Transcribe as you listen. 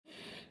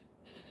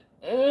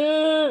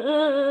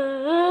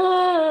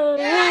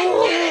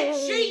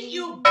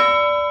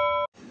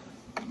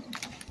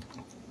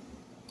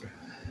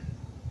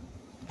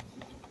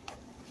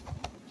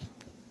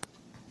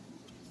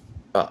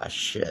Oh,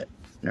 shit.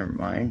 Never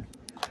mind.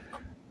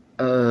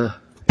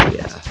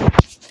 Yeah.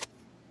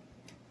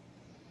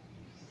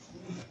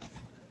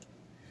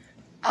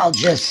 I'll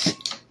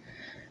just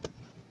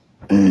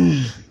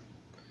do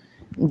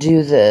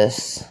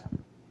this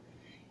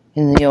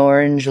in the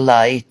orange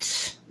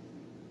light.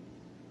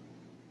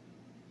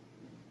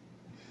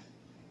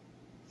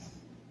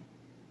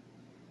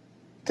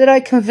 Did I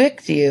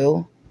convict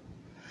you?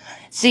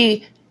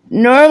 See,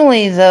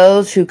 normally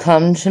those who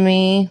come to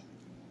me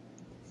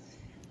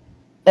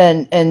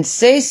and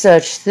say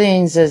such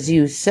things as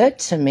you said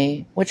to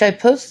me, which I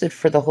posted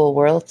for the whole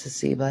world to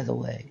see, by the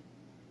way.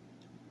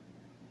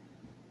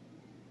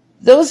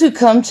 Those who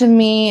come to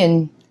me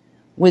and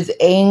with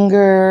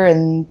anger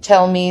and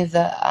tell me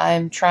that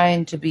I'm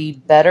trying to be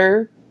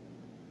better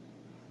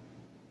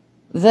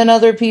than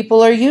other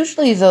people are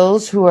usually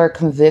those who are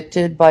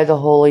convicted by the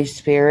Holy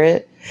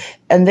Spirit,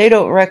 and they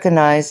don't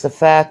recognize the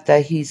fact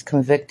that He's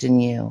convicting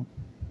you.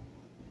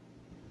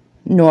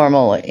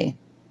 Normally.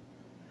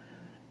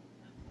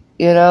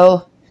 You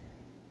know,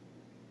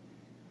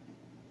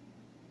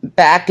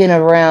 back in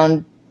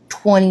around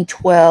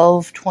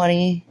 2012,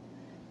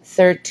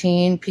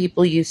 2013,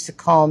 people used to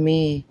call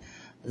me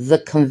the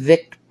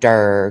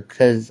convictor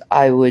because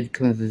I would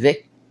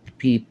convict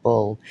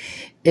people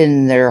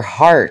in their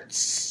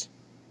hearts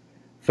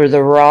for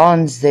the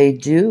wrongs they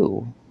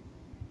do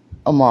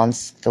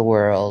amongst the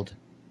world.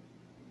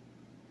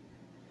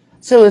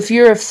 So if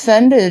you're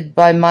offended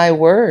by my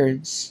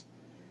words,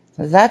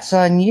 that's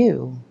on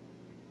you.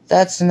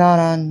 That's not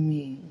on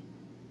me.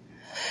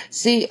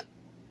 See,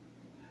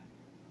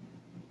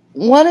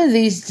 one of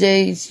these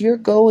days you're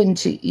going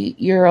to eat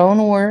your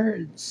own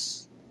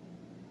words.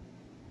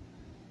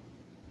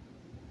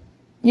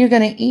 You're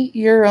going to eat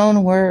your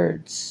own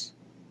words.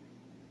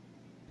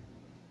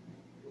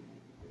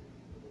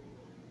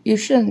 You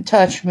shouldn't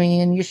touch me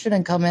and you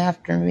shouldn't come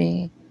after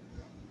me.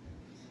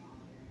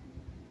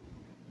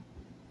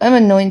 I'm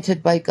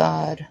anointed by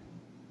God.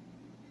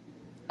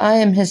 I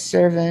am His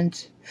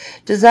servant.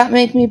 Does that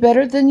make me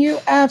better than you?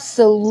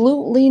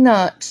 Absolutely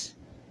not.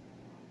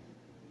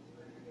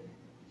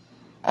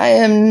 I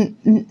am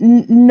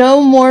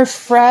no more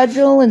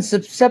fragile and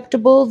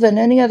susceptible than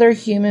any other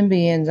human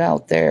beings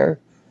out there.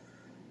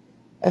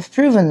 I've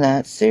proven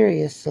that,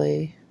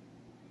 seriously.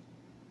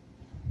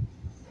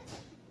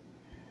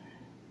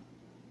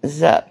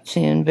 Zap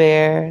Tune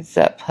Bear,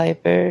 Zap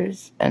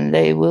Pipers, and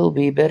they will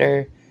be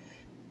bitter.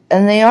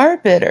 And they are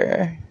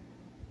bitter.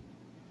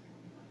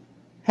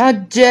 How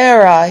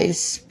dare I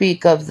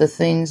speak of the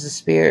things of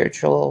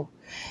spiritual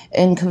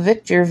and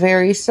convict your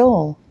very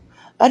soul?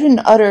 I didn't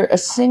utter a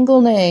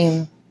single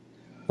name,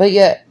 but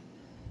yet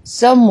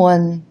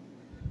someone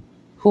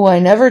who I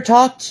never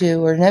talked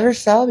to or never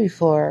saw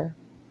before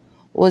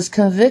was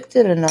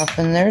convicted enough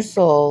in their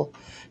soul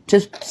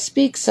to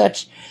speak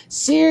such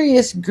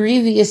serious,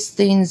 grievous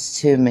things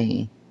to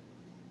me.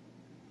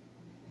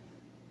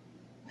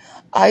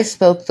 I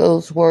spoke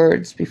those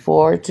words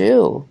before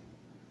too,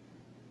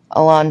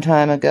 a long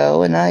time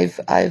ago, and I've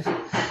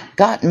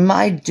gotten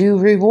my due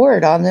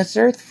reward on this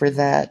earth for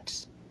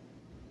that.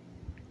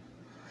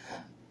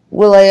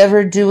 Will I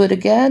ever do it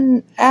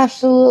again?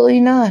 Absolutely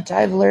not.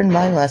 I've learned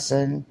my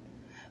lesson.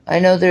 I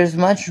know there's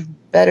much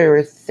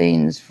better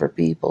things for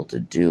people to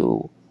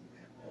do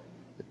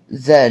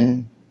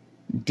than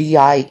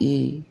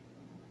DIE.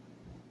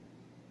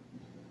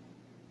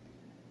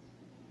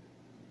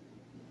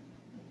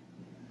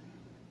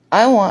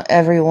 I want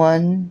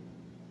everyone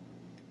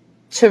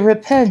to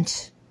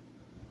repent.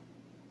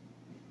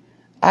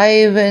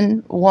 I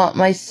even want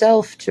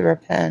myself to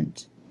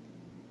repent.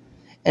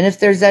 And if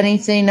there's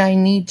anything I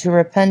need to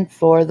repent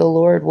for, the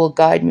Lord will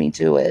guide me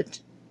to it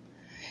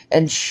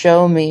and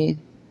show me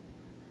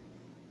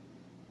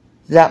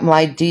that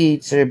my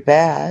deeds are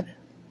bad.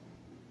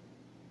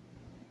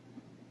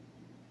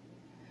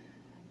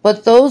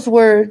 But those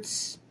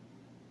words,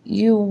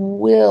 you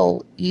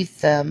will eat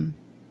them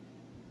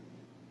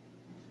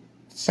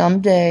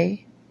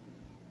someday.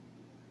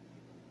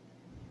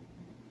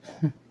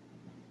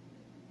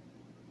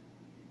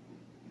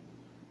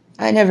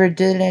 I never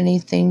did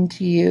anything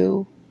to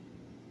you.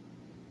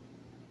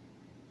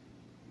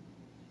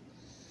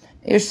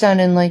 You're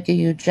sounding like a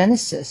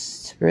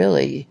eugenicist,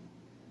 really,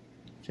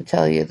 to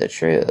tell you the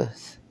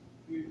truth.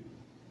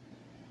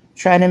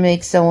 Trying to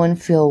make someone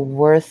feel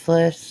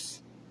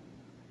worthless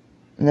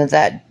and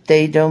that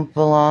they don't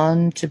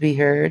belong to be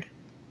heard.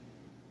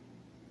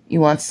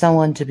 You want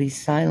someone to be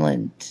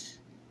silent.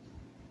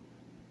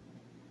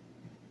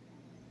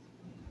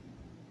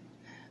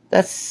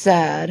 That's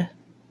sad.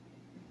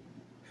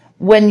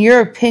 When your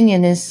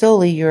opinion is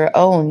solely your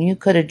own, you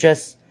could have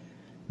just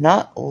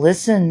not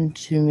listened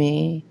to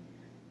me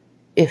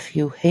if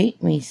you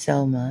hate me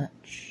so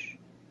much.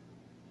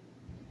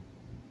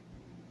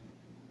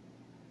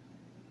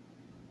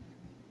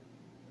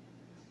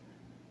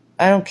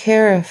 I don't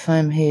care if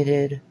I'm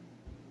hated.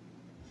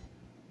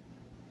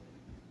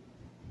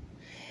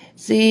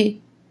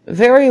 See,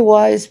 very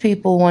wise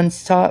people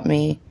once taught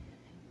me,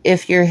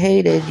 if you're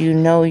hated, you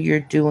know you're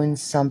doing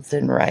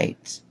something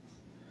right.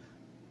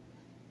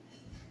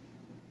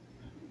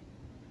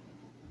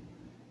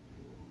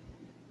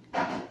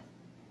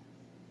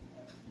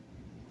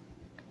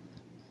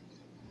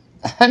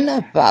 I'm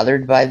not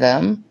bothered by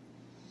them.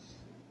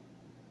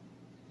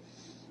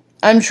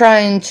 I'm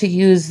trying to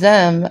use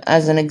them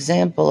as an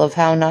example of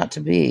how not to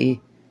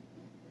be.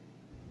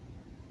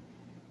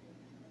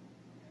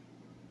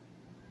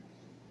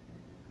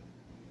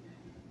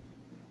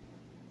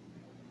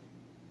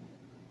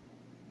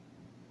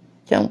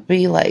 Don't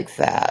be like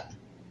that.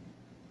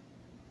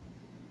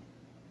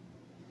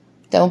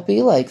 Don't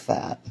be like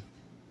that.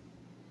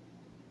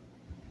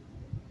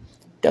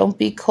 Don't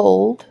be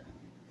cold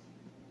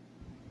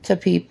to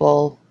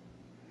people.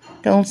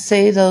 Don't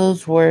say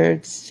those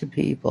words to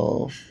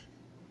people.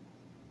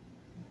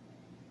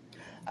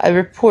 I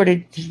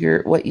reported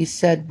what you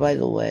said, by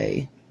the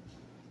way,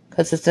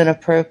 because it's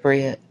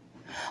inappropriate.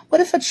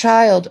 What if a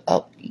child...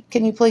 Oh,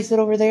 can you place it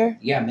over there?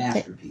 Yeah,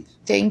 masterpiece.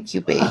 Thank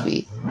you,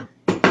 baby.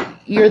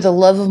 You're the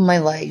love of my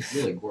life.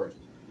 Really gorgeous.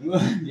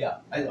 Yeah,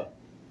 I love it.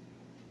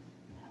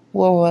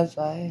 Where was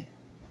I?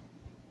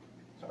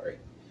 Sorry.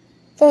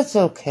 That's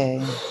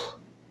okay.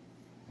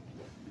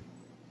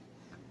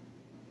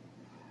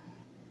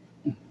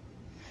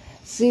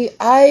 See,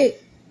 I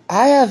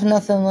have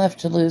nothing left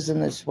to lose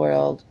in this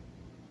world.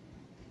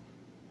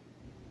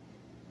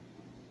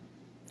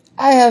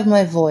 I have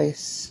my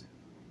voice.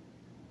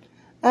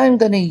 I'm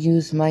going to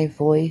use my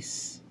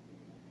voice.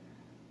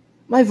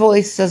 My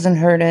voice doesn't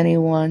hurt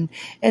anyone.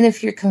 And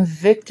if you're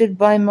convicted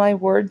by my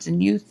words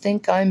and you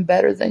think I'm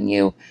better than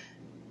you,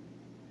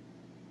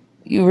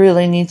 you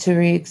really need to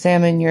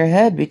re-examine your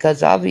head,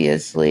 because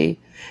obviously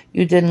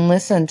you didn't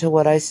listen to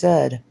what I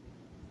said.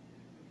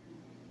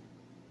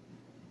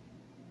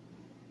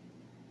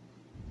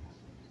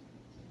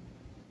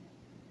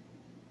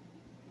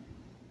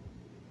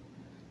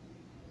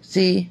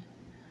 See,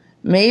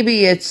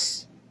 maybe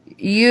it's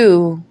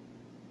you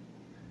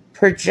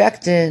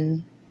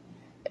projecting,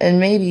 and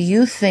maybe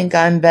you think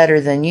I'm better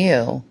than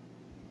you.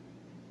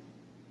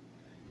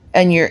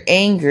 And you're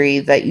angry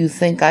that you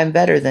think I'm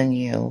better than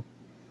you,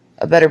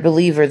 a better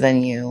believer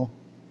than you.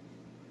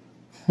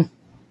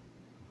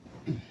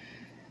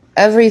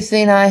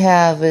 Everything I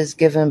have is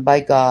given by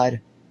God.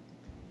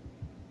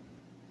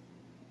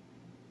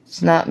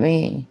 It's not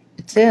me.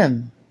 It's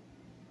Him.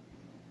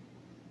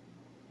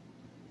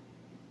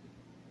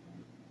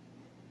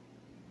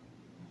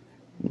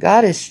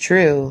 God is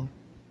true.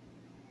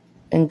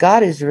 And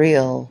God is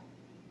real.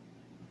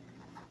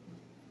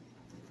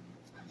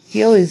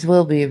 He always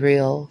will be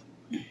real.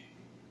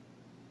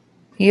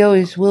 He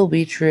always will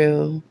be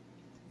true.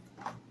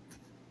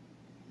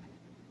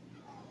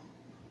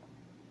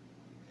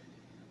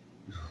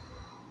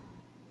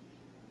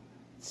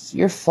 It's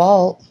your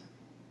fault.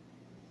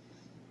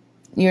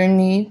 Your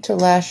need to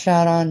lash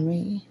out on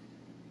me.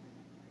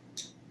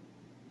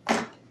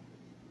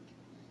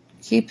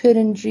 Keep it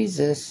in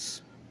Jesus.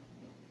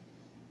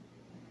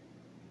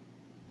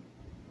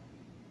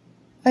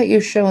 But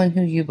you're showing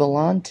who you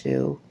belong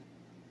to.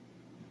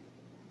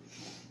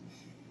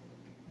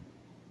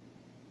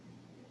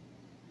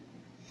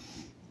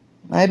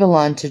 I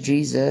belong to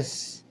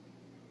Jesus.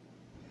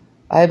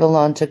 I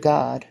belong to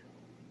God.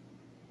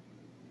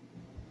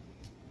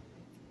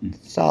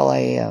 That's all I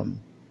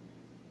am.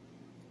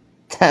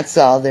 That's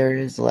all there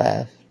is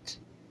left.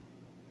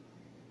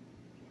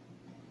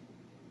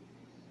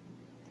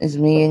 Is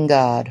me and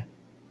God.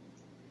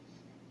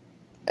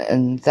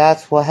 And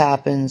that's what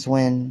happens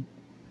when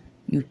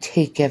you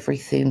take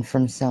everything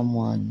from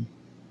someone,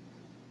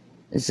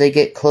 is they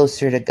get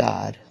closer to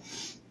God.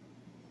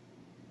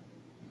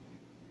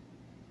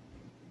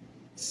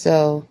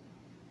 So,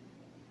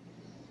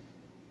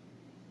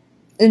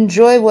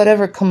 enjoy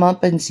whatever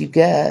comeuppance you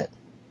get.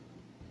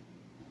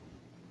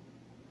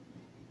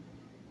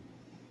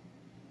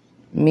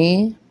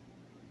 Me,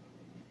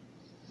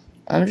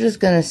 I'm just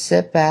going to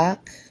sit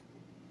back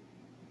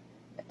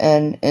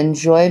and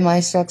enjoy my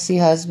sexy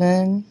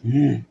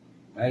husband.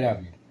 I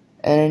love you.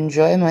 And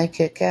enjoy my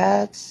Kit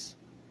Kats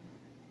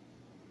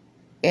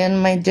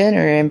and my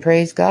dinner and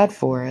praise God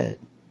for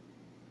it.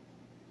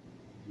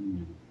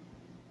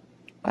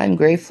 I'm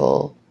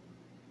grateful.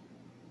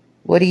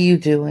 What are you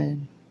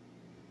doing?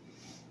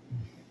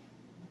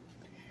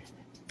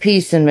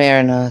 Peace and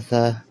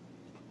Maranatha.